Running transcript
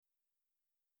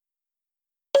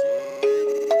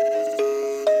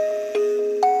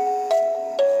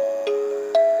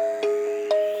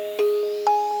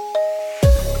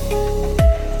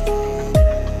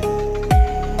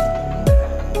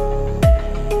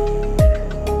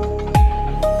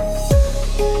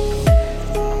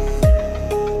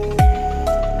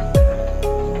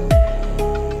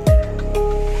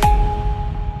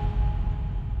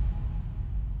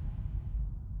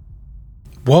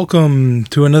Welcome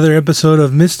to another episode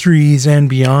of Mysteries and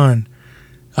Beyond.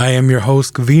 I am your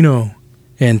host, Gavino,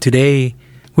 and today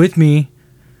with me,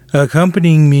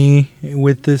 accompanying me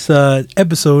with this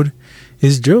episode,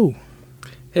 is Joe.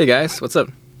 Hey guys, what's up?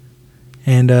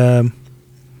 And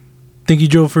thank you,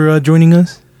 Joe, for joining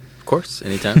us. Of course,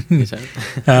 anytime.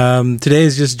 Today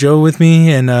is just Joe with me,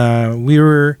 and we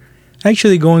were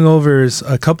actually going over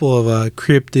a couple of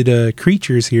cryptid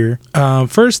creatures here.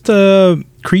 First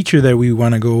creature that we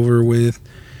want to go over with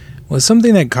was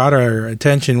something that caught our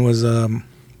attention. Was I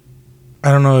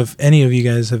don't know if any of you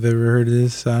guys have ever heard of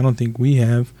this. I don't think we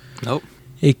have. Nope.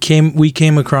 We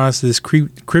came across this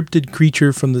cryptid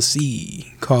creature from the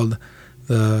sea called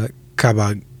the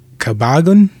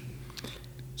Kabagon.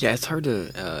 Yeah, it's hard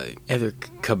to either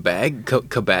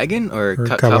Kabagon or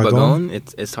Kabagon.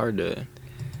 It's hard to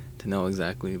know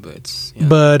exactly, but it's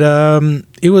But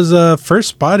it was first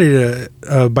spotted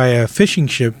by a fishing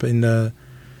ship in the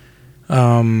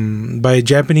by a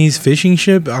Japanese fishing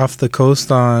ship off the coast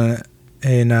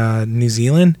in New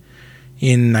Zealand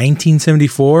in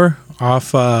 1974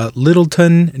 off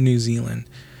Littleton, New Zealand.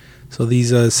 So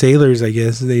these sailors, I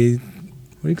guess, what do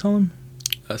you call them?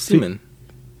 Seamen.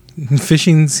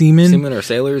 Fishing seamen Or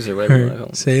sailors or whatever you want to call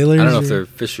them. Sailors. I don't know if they're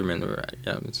fishermen or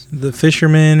the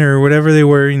fishermen or whatever they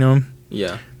were,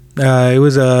 Yeah. It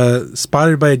was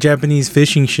spotted by a Japanese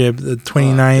fishing ship, the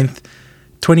 28th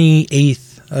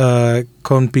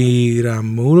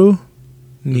Konpiramuru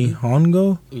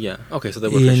Nihongo. Yeah. Okay, so they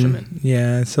were fishermen.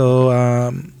 Yeah,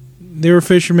 so they were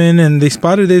fishermen, and they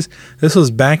spotted this. This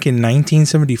was back in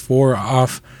 1974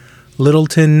 off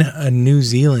Littleton, New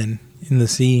Zealand, in the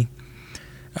sea.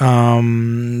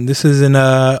 This is an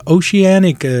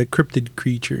oceanic cryptid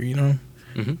creature,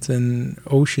 Mm-hmm. It's an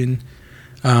ocean.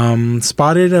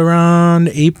 Spotted around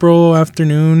April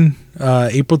afternoon,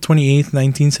 April 28th,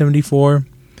 1974,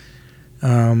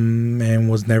 and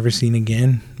was never seen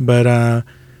again. But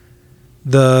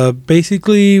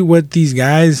basically what these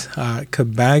guys,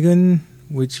 Kabagon,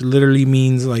 which literally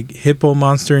means like hippo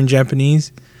monster in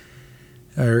Japanese,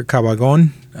 or Kabagon.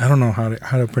 I don't know how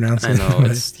to pronounce it. I know, I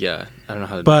don't know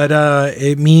how to but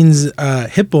it means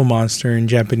hippo monster in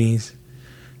Japanese.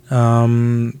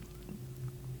 I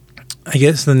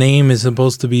guess the name is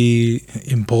supposed to be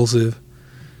impulsive,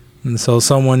 and so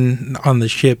someone on the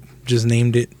ship just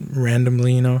named it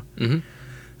randomly, Mm-hmm.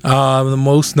 The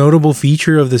most notable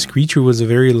feature of this creature was a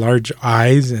very large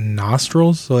eyes and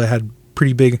nostrils, so it had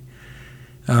pretty big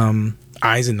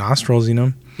eyes and nostrils,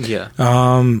 Yeah.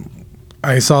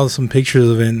 I saw some pictures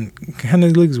of it, and it kind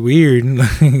of looks weird.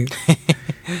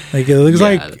 Like it looks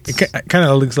kind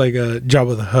of looks like a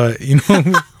Jabba the Hutt,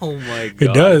 Oh my god.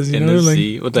 It does, In the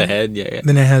sea with the head, yeah.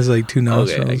 Then it has like two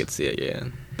nostrils. Okay, I can see it, yeah.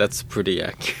 That's pretty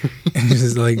accurate. It's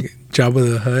just like Jabba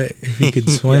the Hutt if he could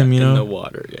swim, In the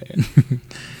water, yeah.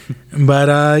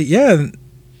 But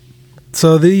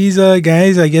so these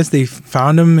guys, I guess they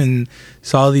found him and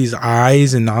saw these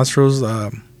eyes and nostrils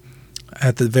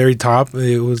at the very top.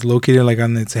 It was located like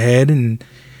on its head, and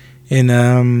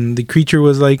the creature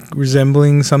was like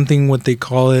resembling something, what they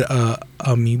call it,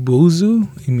 amibozu,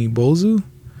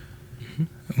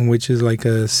 mm-hmm. which is like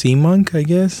a sea monk, I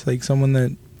guess, like someone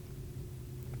and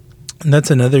that's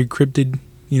another cryptid,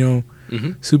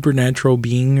 Mm-hmm. supernatural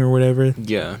being or whatever.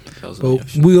 Yeah. But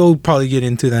we'll probably get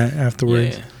into that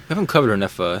afterwards. Yeah. We haven't covered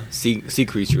enough sea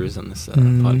creatures on this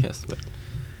podcast, but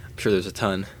I'm sure there's a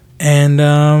ton.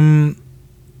 And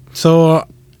so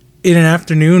in an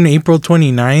afternoon, April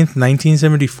 29th,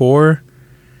 1974,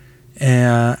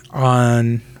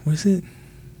 on, what is it?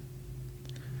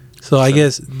 So I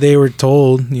guess they were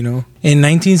told, in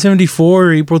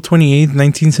 1974, April 28th,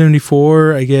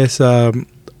 1974, I guess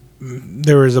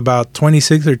there was about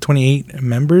 26 or 28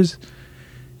 members,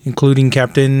 including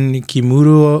Captain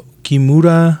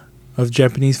Kimura of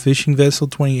Japanese fishing vessel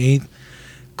 28th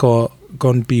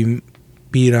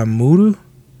Konpiramuru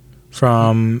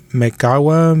from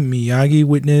Mekawa.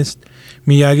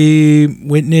 Miyagi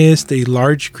witnessed a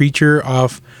large creature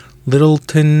off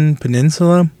Littleton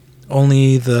Peninsula.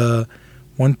 Only the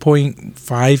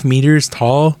 1.5 meters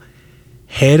tall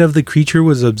head of the creature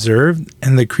was observed,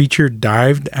 and the creature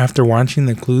dived after watching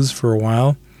the clues for a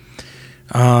while.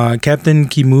 Captain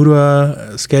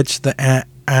Kimura sketched the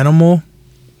animal,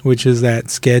 which is that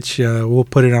sketch. We'll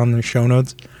put it on the show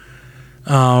notes.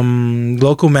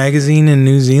 Local magazine in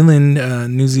New Zealand,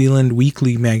 New Zealand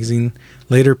Weekly magazine,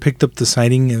 later picked up the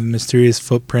sighting, and mysterious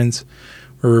footprints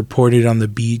were reported on the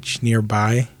beach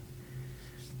nearby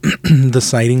the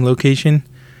sighting location.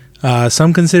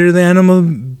 Some consider the animal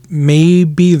may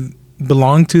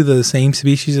belong to the same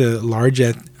species, a large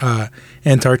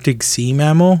Antarctic sea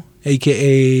mammal,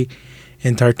 aka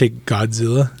Antarctic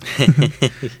Godzilla.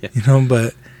 Yeah. You know,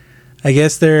 but I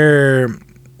guess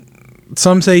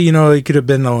some say, you know, it could have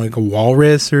been like a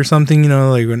walrus or something, you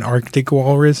know, like an Arctic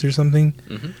walrus or something.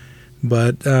 Mm-hmm.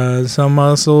 But some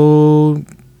also,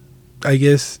 I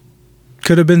guess,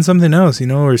 could have been something else, you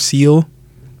know, or seal.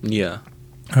 Yeah.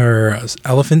 Or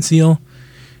elephant seal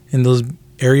in those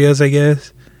areas, I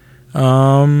guess.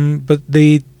 But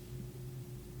they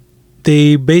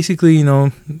basically, you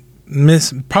know,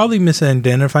 probably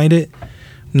misidentified it.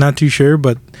 Not too sure,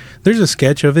 but there's a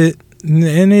sketch of it,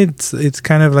 and it's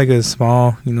kind of like a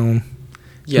small, you know.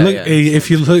 Yeah,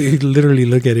 if you literally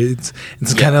look at it,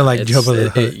 it's kind of like Jabba the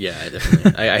Hutt. Yeah,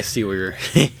 definitely. I see where you're.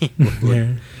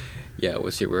 Yeah,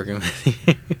 what you're working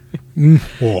with. No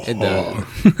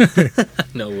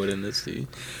wood in the sea.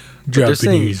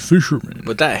 Japanese fisherman.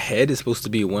 But that head is supposed to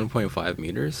be 1.5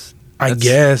 meters. I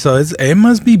guess so. It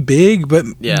must be big, but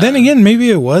yeah. Then again, maybe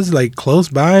it was like close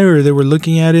by, or they were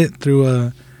looking at it through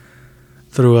a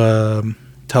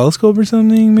telescope or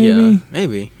something. Maybe, yeah,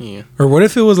 maybe, yeah. Or what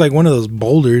if it was like one of those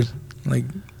boulders, like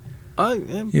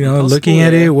you know, looking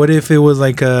at it? What if it was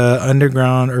like a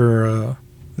underground, or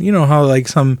you know how like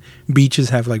some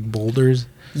beaches have like boulders?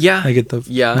 Yeah, like at the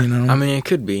you know. I mean, it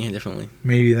could be definitely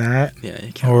maybe that. Yeah,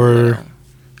 or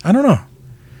I don't know.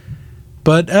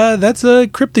 But that's a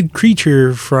cryptid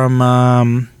creature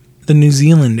from the New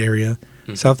Zealand area,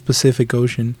 South Pacific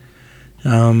Ocean.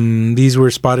 These were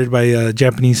spotted by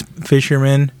Japanese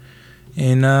fishermen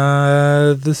in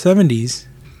the 70s.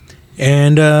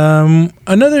 And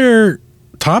another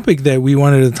topic that we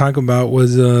wanted to talk about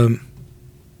was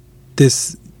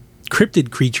this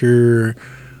cryptid creature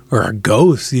or a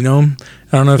ghost, you know?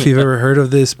 I don't know if you've ever heard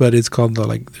of this, but it's called the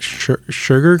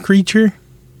Scherger creature.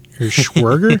 Or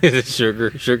Scherger?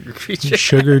 Sugar creature.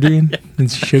 Sugar dude.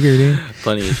 It's sugar dude.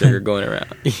 Plenty of sugar going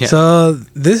around. Yeah. So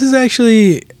this is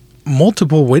actually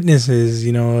multiple witnesses,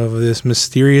 you know, of this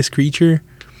mysterious creature.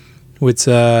 Which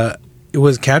it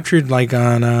was captured like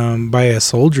on by a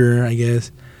soldier, I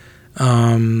guess.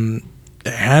 It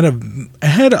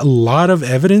had a lot of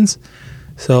evidence.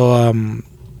 So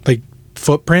like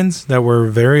footprints that were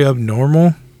very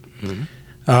abnormal. Mm-hmm.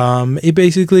 It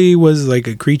basically was like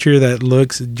a creature that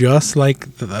looks just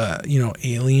like the, you know,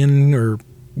 alien, or,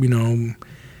 you know,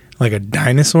 like a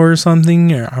dinosaur or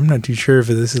something. Or I'm not too sure if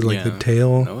this is like the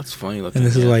tail. No, it's funny looking. And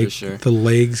this is like the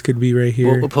legs could be right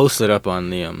here. We'll post it up on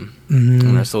the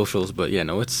on our socials. But yeah,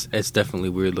 no, it's definitely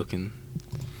weird looking.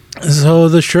 So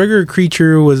the Scherger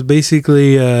creature was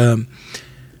basically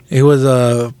it was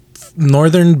a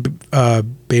northern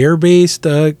bear based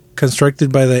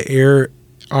constructed by the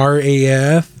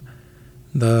RAF,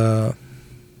 what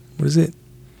is it?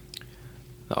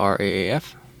 The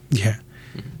RAAF? Yeah.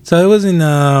 Mm-hmm. So it was in,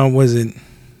 was it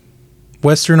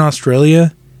Western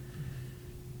Australia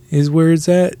is where it's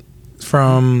at?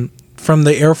 From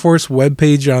the Air Force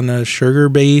webpage on the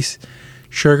Scherger base.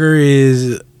 Scherger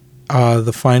is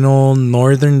the final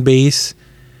northern base,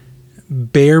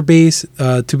 bear base,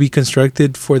 to be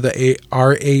constructed for the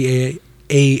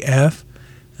RAAF.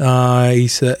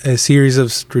 It's a series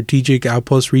of strategic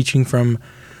outposts reaching from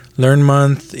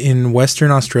Lernmouth in Western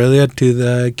Australia to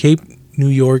the Cape New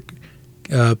York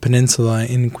Peninsula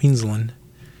in Queensland.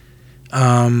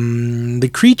 The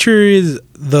creature is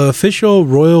the official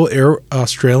Royal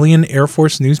Australian Air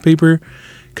Force newspaper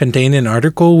contained an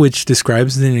article which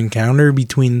describes an encounter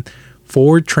between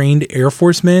 4 trained Air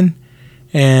Force men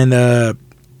and their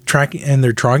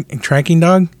tracking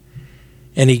dog.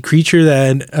 And a creature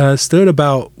that stood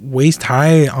about waist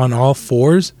high on all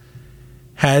fours,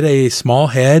 had a small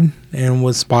head, and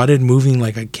was spotted moving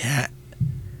like a cat.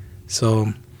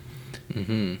 So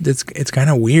it's kind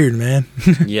of weird, man.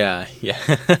 yeah.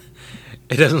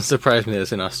 It doesn't surprise me that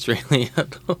it's in Australia.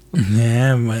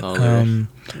 Yeah, but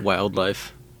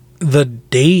wildlife. The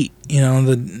date, you know,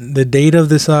 the date of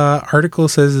this article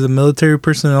says the military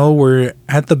personnel were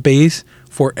at the base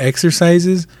for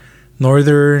exercises.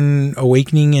 Northern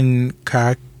Awakening in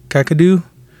Kakadu.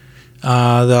 The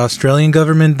Australian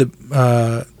government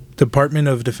Department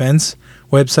of Defense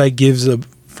website gives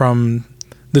from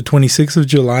the 26th of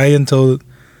July until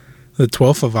the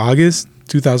 12th of August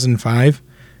 2005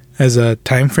 as a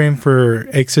time frame for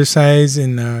exercise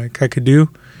in Kakadu.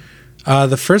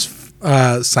 The first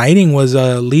sighting was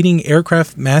leading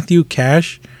aircraft Matthew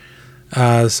Cash,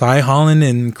 Cy Holland,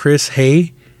 and Chris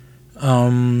Hay.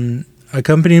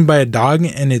 Accompanied by a dog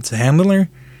and its handler,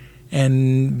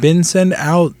 and been sent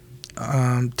out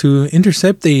to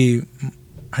intercept a,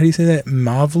 how do you say that,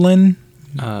 Moveland?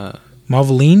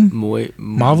 Moveline?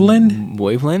 Moveland?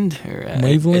 Waveland?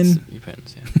 Waveland?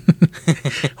 Depends, yeah.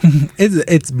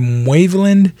 It's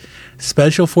Waveland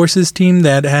special forces team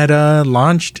that had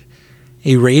launched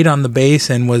a raid on the base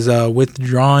and was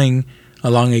withdrawing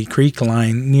along a creek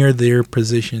line near their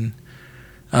position.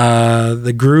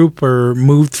 The group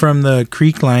moved from the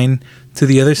creek line to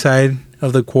the other side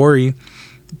of the quarry,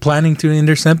 planning to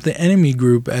intercept the enemy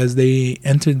group as they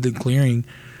entered the clearing.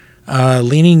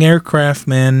 Leading aircraft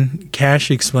man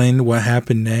Cash explained what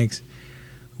happened next.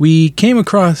 We came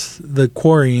across the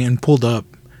quarry and pulled up,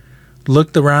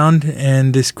 looked around,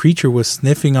 and this creature was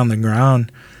sniffing on the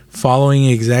ground, following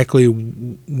exactly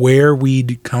where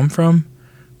we'd come from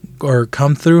or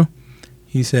come through.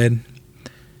 He said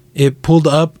it pulled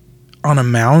up on a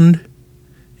mound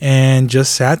and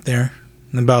just sat there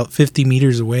about 50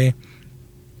 meters away.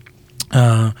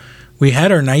 We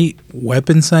had our night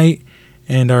weapon sight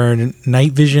and our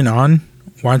night vision on,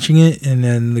 watching it, and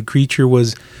then the creature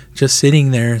was just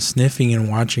sitting there sniffing and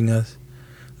watching us.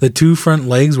 The two front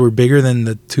legs were bigger than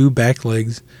the two back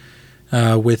legs,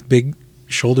 with big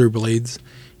shoulder blades.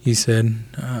 He said,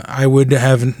 I would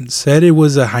have said it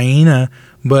was a hyena,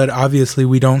 but obviously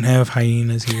we don't have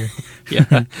hyenas here.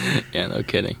 Yeah, no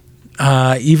kidding.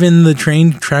 Even the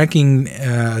trained tracking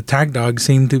attack dog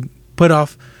seemed to put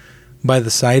off by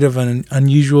the sight of an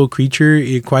unusual creature.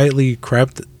 It quietly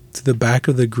crept to the back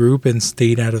of the group and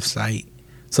stayed out of sight.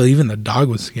 So even the dog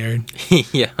was scared.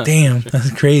 Yeah. Damn,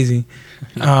 that's crazy.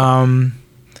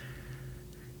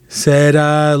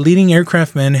 Said leading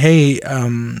aircraft man, hey,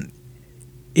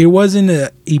 it wasn't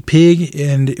a pig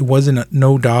and it wasn't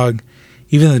no dog.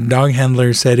 Even the dog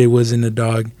handler said it wasn't a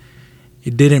dog.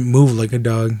 It didn't move like a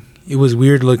dog. It was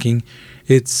weird looking.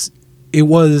 It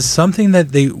was something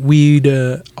that we'd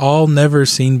all never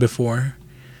seen before.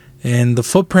 And the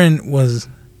footprint was,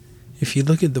 if you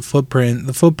look at the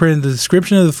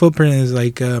description of the footprint is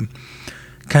like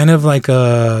kind of like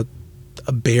a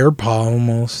bear paw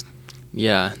almost.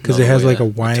 Yeah. Because it has like a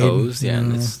wide toes, yeah,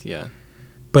 and it's, yeah.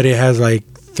 But it has like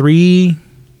three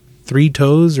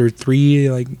toes or three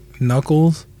like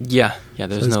knuckles. Yeah,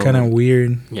 there's so it's kind of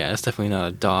weird. Yeah, it's definitely not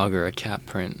a dog or a cat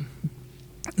print.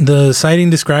 The sighting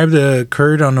described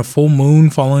occurred on a full moon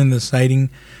following the sighting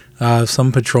of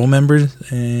some patrol members,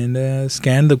 and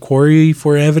scanned the quarry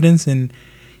for evidence and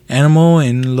animal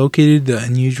and located the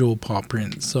unusual paw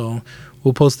print. So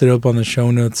we'll post it up on the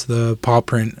show notes, the paw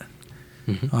print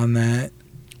on that.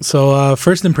 So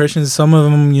first impressions, some of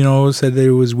them, said that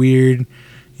it was weird,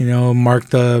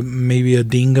 marked maybe a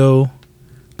dingo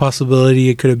possibility.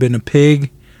 It could have been a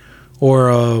pig or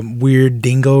a weird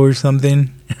dingo or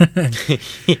something.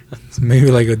 So maybe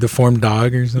like a deformed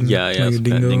dog or something. Yeah, like it's a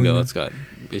dingo that's got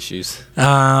issues.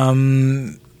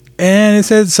 And it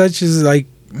said such as like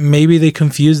maybe they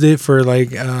confused it for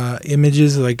like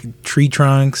images like tree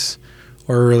trunks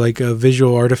or like a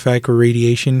visual artifact or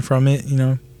radiation from it,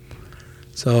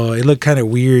 So it looked kind of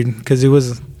weird because it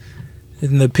was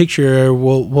in the picture.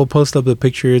 We'll post up the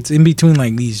picture. It's in between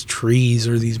like these trees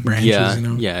or these branches.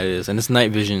 Yeah, it is, and it's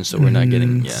night vision, so we're not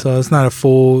getting. Yeah. So it's not a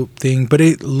full thing, but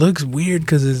it looks weird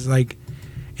because it's like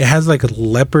it has like a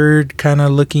leopard kind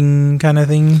of looking kind of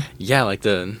thing. Yeah, like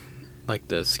the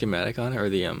schematic on it or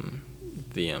the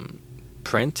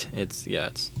print. It's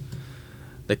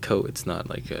the coat. It's not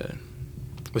like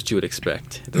what you would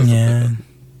expect. It doesn't look like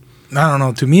I don't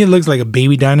know. To me, it looks like a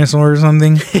baby dinosaur or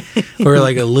something, or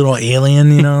like a little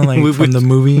alien, like from the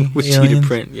movie. With Aliens. cheetah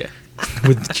print, yeah.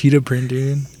 With cheetah print,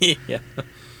 dude. Yeah.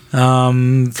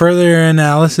 Further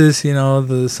analysis,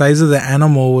 the size of the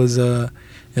animal was it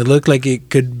looked like it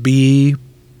could be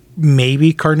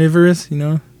maybe carnivorous,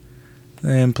 It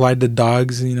implied the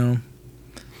dogs,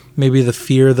 maybe the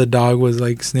fear of the dog was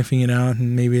like sniffing it out,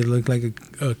 and maybe it looked like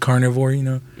a carnivore,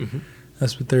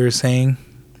 That's what they were saying.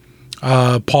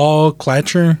 Paul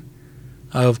Clatcher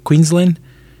of Queensland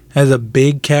has a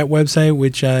big cat website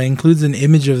which includes an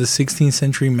image of the 16th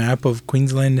century map of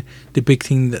Queensland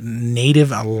depicting the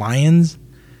native lions,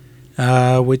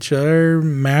 which our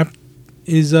map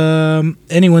is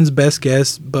anyone's best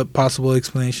guess, but possible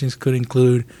explanations could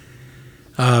include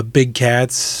big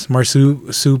cats,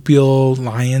 marsupial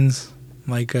lions,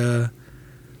 like the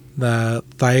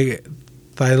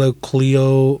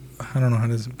Thylacoleo. I don't know how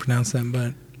to pronounce that,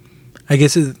 but I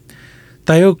guess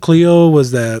Thylacoleo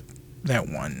was that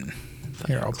one.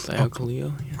 Here, I'll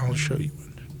show you.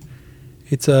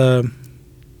 It's a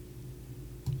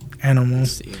animal.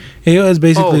 It was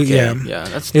basically it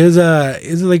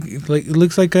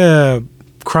looks like a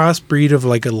crossbreed of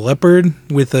like a leopard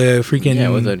with a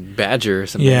freaking with a badger or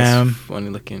something. Yeah, it's funny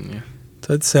looking. Yeah,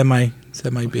 so it's semi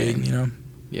big,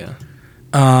 Yeah.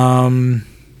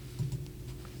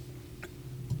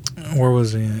 Where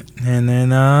was it? And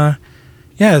then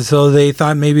Yeah, so they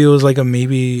thought maybe it was like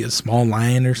maybe a small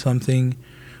lion or something,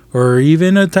 or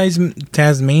even a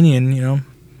Tasmanian,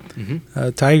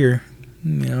 a tiger,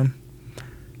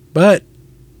 But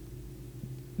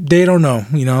they don't know,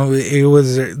 It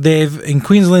was in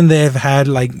Queensland they've had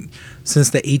like since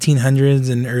the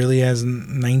 1800s and early as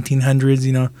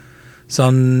 1900s,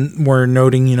 some were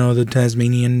noting, the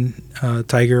Tasmanian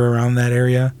tiger around that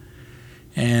area,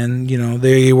 and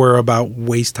they were about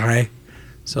waist high.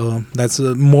 So that's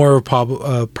more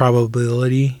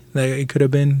probability that it could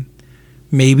have been.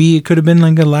 Maybe it could have been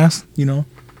like a last, a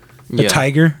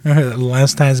tiger,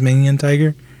 last Tasmanian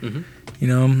tiger.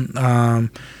 Mm-hmm.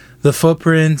 The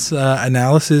footprints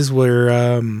analysis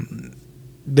were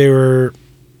they were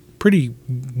pretty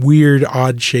weird,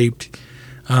 odd shaped.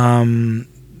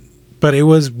 But it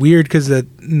was weird because that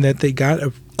they got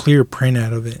a clear print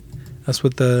out of it. That's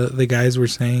what the guys were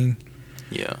saying.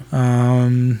 Yeah.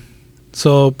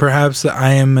 So perhaps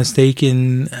I am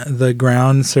mistaken. The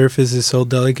ground surface is so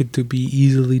delicate to be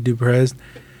easily depressed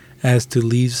as to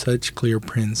leave such clear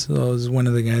prints. So as one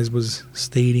of the guys was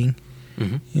stating,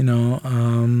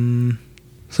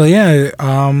 So yeah,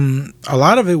 a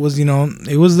lot of it was,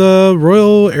 it was the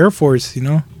Royal Air Force,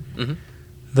 Mm-hmm.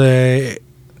 the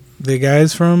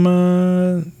guys from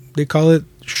they call it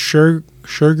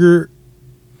Scherger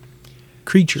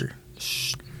creature.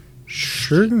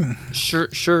 Scherger?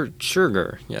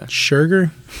 Scherger, yeah.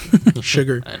 Scherger?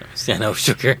 Sugar. I know,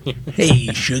 sugar.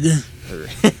 Hey, sugar.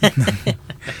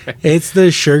 It's the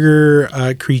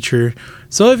Scherger creature.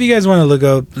 So if you guys want to look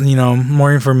up,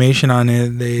 more information on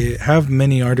it, they have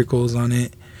many articles on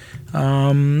it.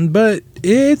 But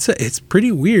it's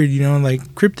pretty weird,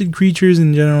 like cryptid creatures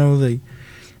in general. Like,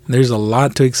 there's a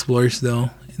lot to explore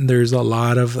still. And there's a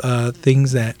lot of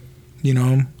things that,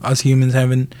 us humans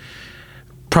haven't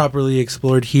properly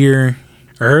explored here.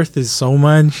 Earth is so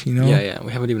much, Yeah.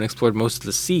 We haven't even explored most of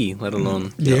the sea, let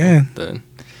alone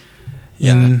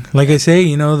And like I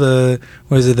say, that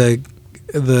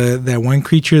one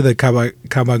creature, the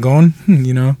Kabagon,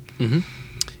 Mm-hmm.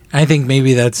 I think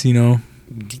maybe that's,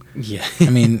 Yeah. I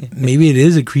mean, maybe it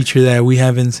is a creature that we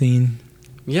haven't seen.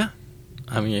 Yeah.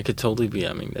 I mean, it could totally be.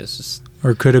 I mean, there's just...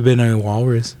 Or it could have been a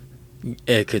walrus.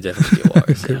 It could definitely be a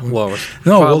walrus. Yeah. Walrus.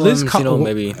 No, Problems, well,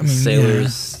 maybe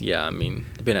sailors. Yeah, I mean,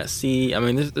 been at sea. I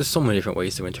mean, there's so many different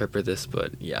ways to interpret this,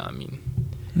 but yeah, I mean,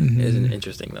 it is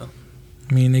interesting though.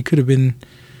 I mean, it could have been.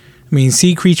 I mean,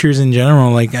 sea creatures in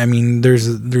general. Like, I mean, there's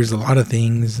a lot of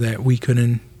things that we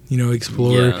couldn't,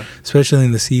 explore, especially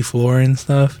in the sea floor and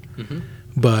stuff. Mm-hmm.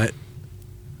 But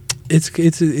it's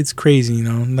crazy,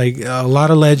 Like a lot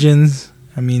of legends.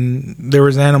 I mean, there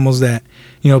was animals that,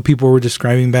 people were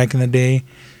describing back in the day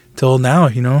till now,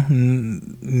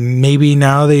 maybe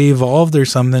now they evolved or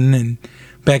something, and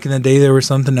back in the day there was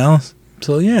something else.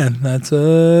 So yeah, that's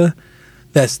the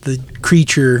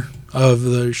creature of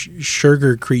the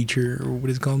Scherger creature, or what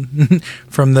is it called,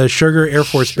 from the Scherger Air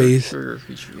Force Base. Scherger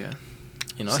creature, yeah.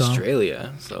 In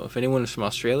Australia. So if anyone is from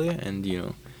Australia and,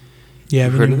 you've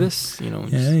heard of this,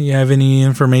 you have any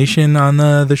information on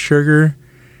the Scherger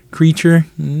creature,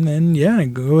 then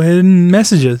go ahead and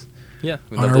message us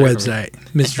on our website,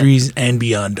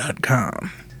 mysteriesandbeyond.com.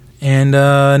 And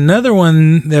another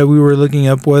one that we were looking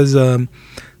up was the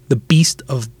Beast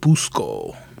of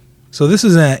Busco. So this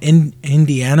is an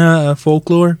Indiana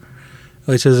folklore,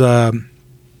 which is of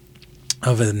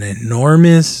an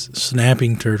enormous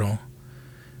snapping turtle,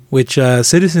 which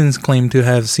citizens claim to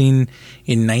have seen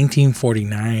in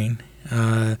 1949.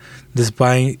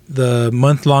 Despite the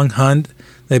month-long hunt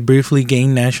that briefly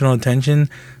gained national attention,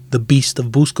 the Beast of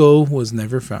Busco was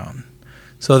never found.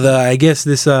 So I guess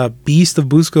this Beast of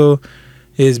Busco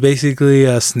is basically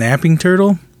a snapping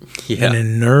turtle, an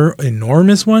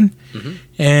enormous one,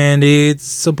 and it's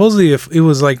supposedly it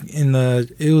was in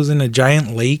a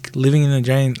giant lake, living in a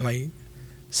giant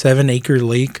 7-acre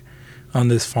lake on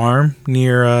this farm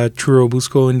near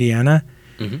Churubusco, Indiana,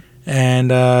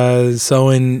 and so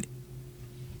in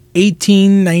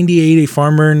 1898, a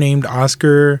farmer named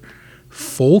Oscar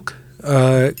Folk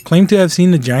claimed to have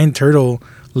seen a giant turtle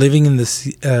living in the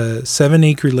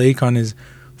 7-acre lake on his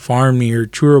farm near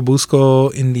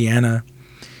Churubusco, Indiana.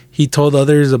 He told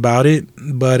others about it,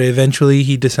 but eventually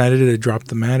he decided to drop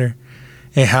the matter.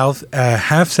 A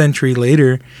half century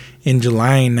later, in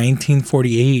July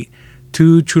 1948,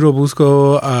 two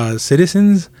Churubusco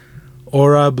citizens,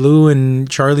 Ora Blue and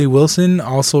Charlie Wilson,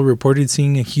 also reported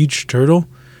seeing a huge turtle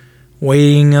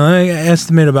weighing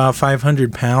estimate about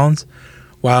 500 pounds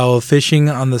while fishing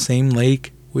on the same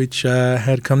lake, which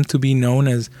had come to be known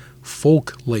as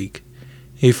Folk Lake.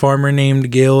 A farmer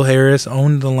named Gail Harris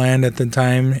owned the land at the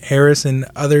time. Harris and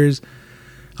others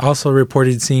also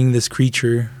reported seeing this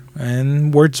creature,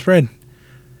 and word spread.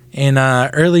 In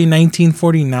early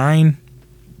 1949,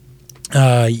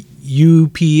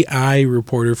 UPI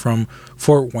reporter from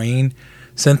Fort Wayne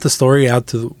sent the story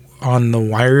out on the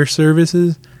wire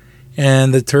services,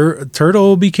 and the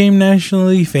turtle became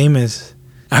nationally famous.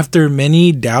 After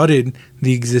many doubted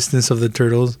the existence of the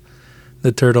turtle,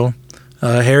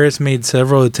 Harris made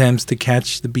several attempts to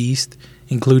catch the beast,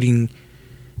 including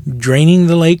draining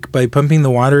the lake by pumping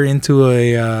the water into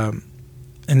an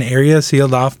area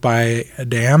sealed off by a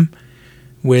dam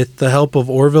with the help of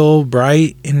Orville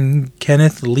Bright and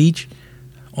Kenneth Leach,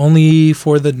 only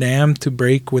for the dam to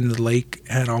break when the lake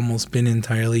had almost been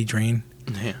entirely drained.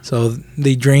 Yeah. So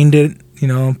they drained it,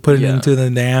 put it into the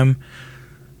dam.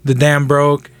 The dam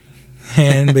broke,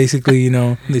 and basically,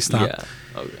 they stopped.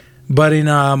 Yeah. Okay. But in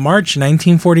March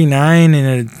 1949, in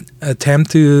an attempt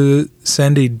to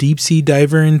send a deep-sea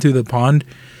diver into the pond,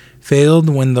 failed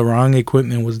when the wrong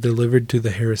equipment was delivered to the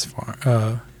Harris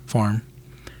farm.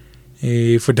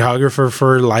 A photographer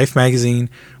for Life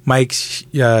magazine, Mike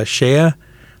Shea,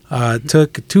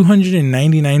 took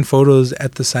 299 photos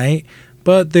at the site,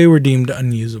 but they were deemed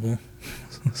unusable.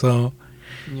 So,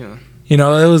 yeah. It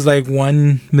was like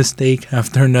one mistake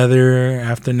after another,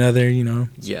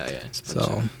 Yeah.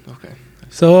 So, okay.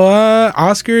 So,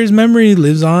 Oscar's memory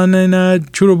lives on in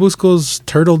Churubusco's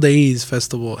Turtle Days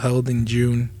Festival, held in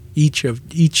June, each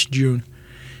June.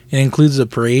 It includes a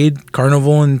parade,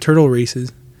 carnival, and turtle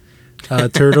races.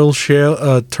 Turtle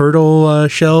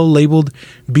shell labeled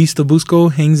Beast of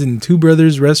Busco hangs in Two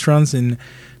Brothers restaurants in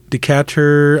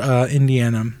Decatur,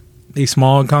 Indiana. A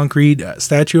small concrete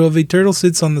statue of a turtle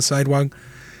sits on the sidewalk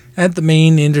at the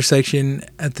main intersection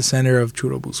at the center of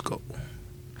Churubusco.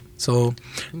 So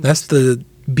that's the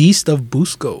Beast of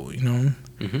Busco,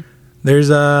 Mm-hmm. There's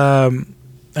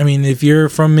if you're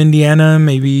from Indiana,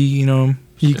 maybe, you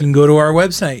can go to our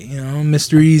website,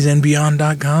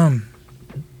 mysteriesandbeyond.com.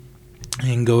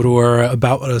 And go to our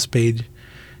About Us page.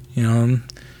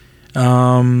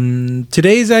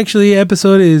 Today's actually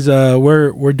episode is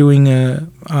we're doing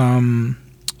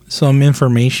some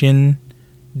information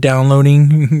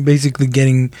downloading, basically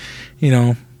getting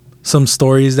some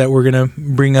stories that we're gonna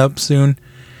bring up soon.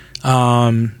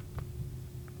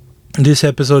 This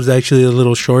episode is actually a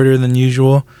little shorter than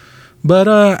usual, but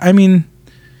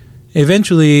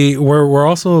eventually we're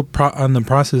also on the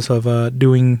process of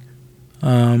doing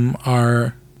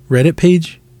our Reddit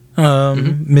page,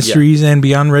 Mysteries and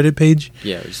Beyond Reddit page.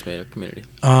 Yeah, we just made a community.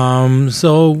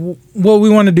 So what we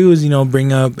want to do is,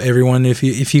 bring up everyone.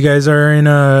 If you guys are in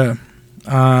Reddit,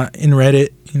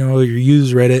 or you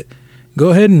use Reddit, go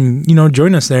ahead and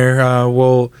join us there.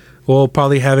 We'll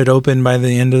probably have it open by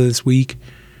the end of this week,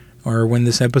 or when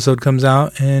this episode comes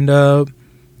out, and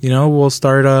we'll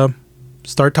start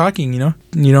talking.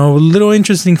 Little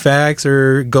interesting facts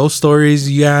or ghost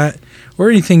stories you got. Or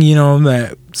anything,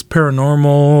 that's paranormal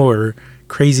or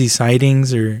crazy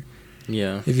sightings, or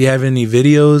if you have any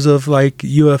videos of like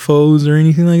UFOs or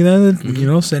anything like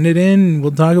that, send it in.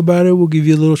 We'll talk about it. We'll give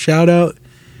you a little shout out,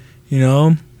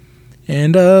 and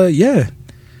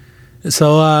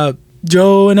So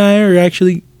Joe and I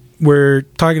we're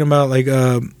talking about like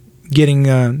getting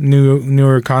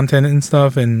newer content and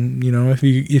stuff, and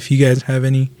if you guys have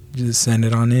any, just send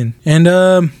it on in. And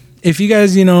if you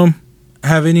guys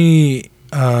have any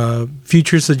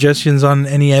future suggestions on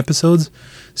any episodes,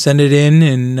 send it in.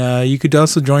 And you could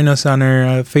also join us on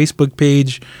our Facebook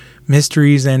page,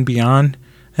 Mysteries and Beyond.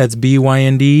 That's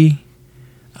BYND.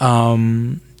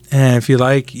 And if you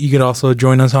like, you could also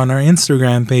join us on our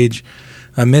Instagram page,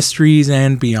 Mysteries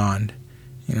and Beyond.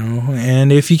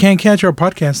 And if you can't catch our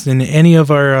podcast in any of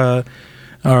our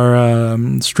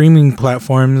streaming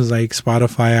platforms like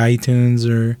Spotify, iTunes,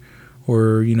 or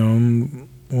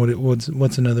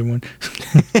what's another one?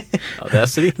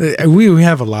 Audacity. We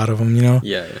have a lot of them,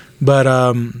 Yeah.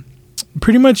 But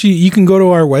pretty much you can go to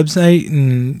our website,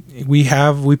 and we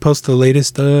post the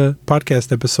latest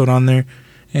podcast episode on there,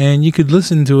 and you could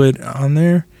listen to it on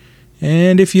there.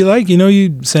 And if you like,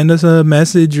 you send us a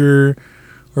message or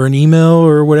an email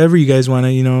or whatever you guys want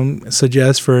to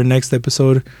suggest for our next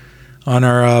episode on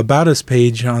our About Us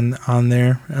page on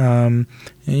there. And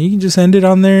you can just send it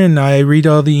on there, and I read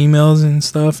all the emails and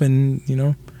stuff, and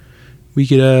we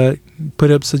could put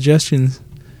up suggestions.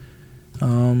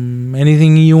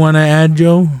 Anything you want to add,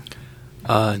 Joe?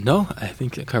 No, I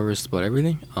think it covers about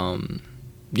everything.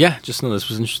 Just know this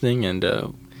was interesting, and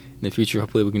in the future,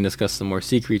 hopefully we can discuss some more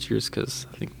sea creatures, because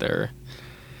I think there's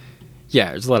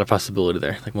a lot of possibility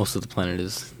there. Like, most of the planet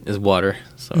is water,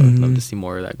 so I'd love to see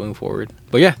more of that going forward.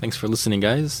 But yeah, thanks for listening,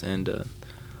 guys, and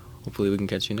hopefully we can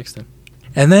catch you next time.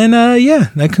 And then,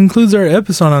 that concludes our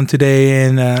episode on today.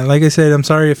 And like I said, I'm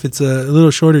sorry if it's a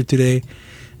little shorter today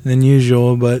than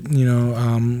usual, but,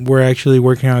 we're actually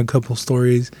working on a couple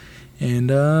stories. And,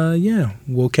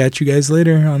 we'll catch you guys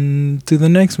later on to the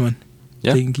next one.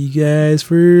 Yeah. Thank you guys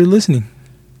for listening.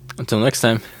 Until next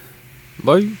time.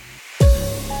 Bye.